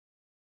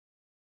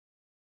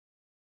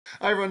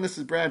Hi everyone, this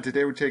is Brad.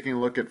 Today we're taking a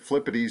look at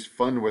Flippity's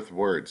Fun with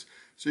Words.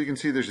 So you can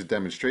see there's a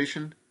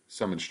demonstration,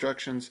 some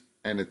instructions,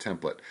 and a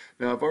template.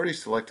 Now I've already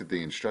selected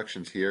the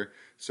instructions here,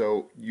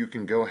 so you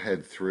can go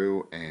ahead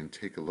through and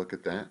take a look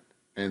at that.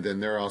 And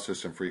then there are also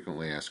some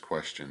frequently asked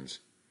questions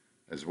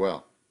as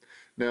well.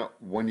 Now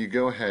when you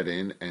go ahead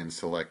in and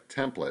select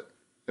template,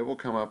 it will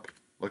come up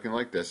looking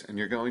like this, and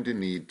you're going to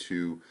need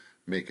to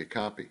make a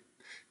copy.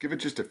 Give it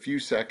just a few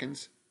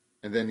seconds,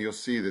 and then you'll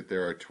see that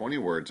there are 20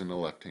 words on the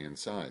left hand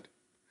side.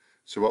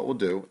 So what we'll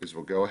do is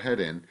we'll go ahead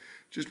in.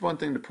 Just one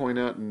thing to point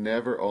out,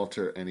 never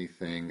alter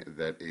anything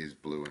that is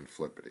blue and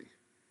flippity.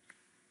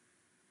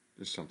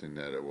 Just something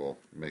that it will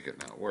make it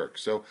not work.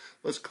 So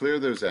let's clear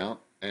those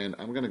out, and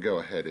I'm going to go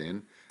ahead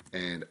in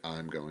and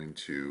I'm going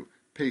to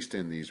paste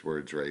in these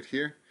words right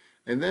here.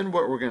 And then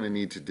what we're going to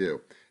need to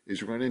do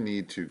is we're going to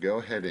need to go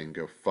ahead and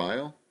go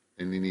File,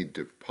 and you need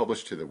to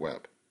Publish to the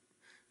web.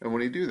 And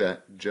when you do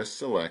that, just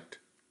select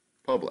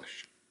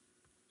Publish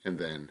and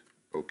then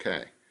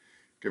OK.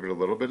 Give it a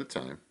little bit of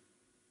time,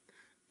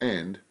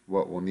 and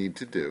what we'll need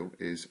to do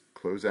is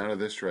close out of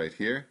this right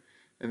here,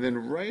 and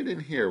then right in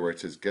here where it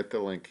says get the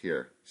link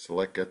here,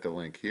 select get the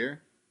link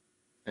here,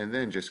 and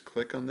then just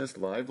click on this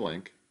live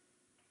link.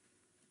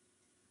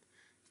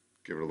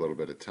 Give it a little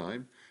bit of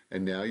time,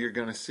 and now you're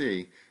going to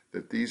see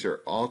that these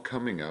are all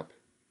coming up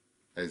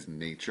as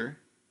nature,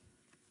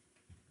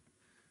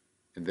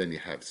 and then you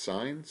have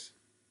signs,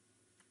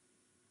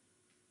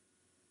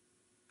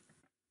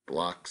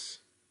 blocks.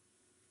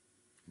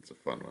 It's a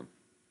fun one.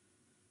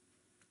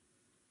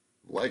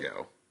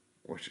 Lego,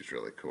 which is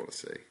really cool to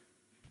see.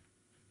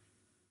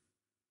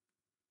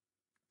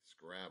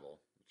 Scrabble,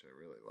 which I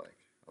really like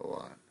a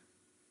lot.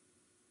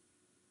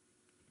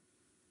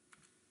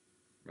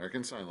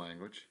 American Sign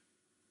Language.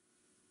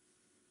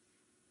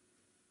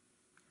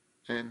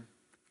 And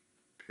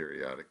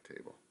periodic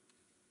table.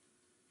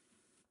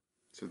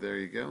 So there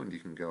you go, and you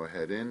can go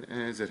ahead in,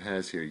 as it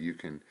has here, you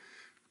can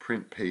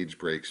print page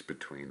breaks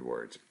between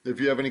words. If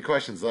you have any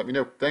questions, let me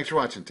know. Thanks for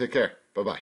watching. Take care. Bye-bye.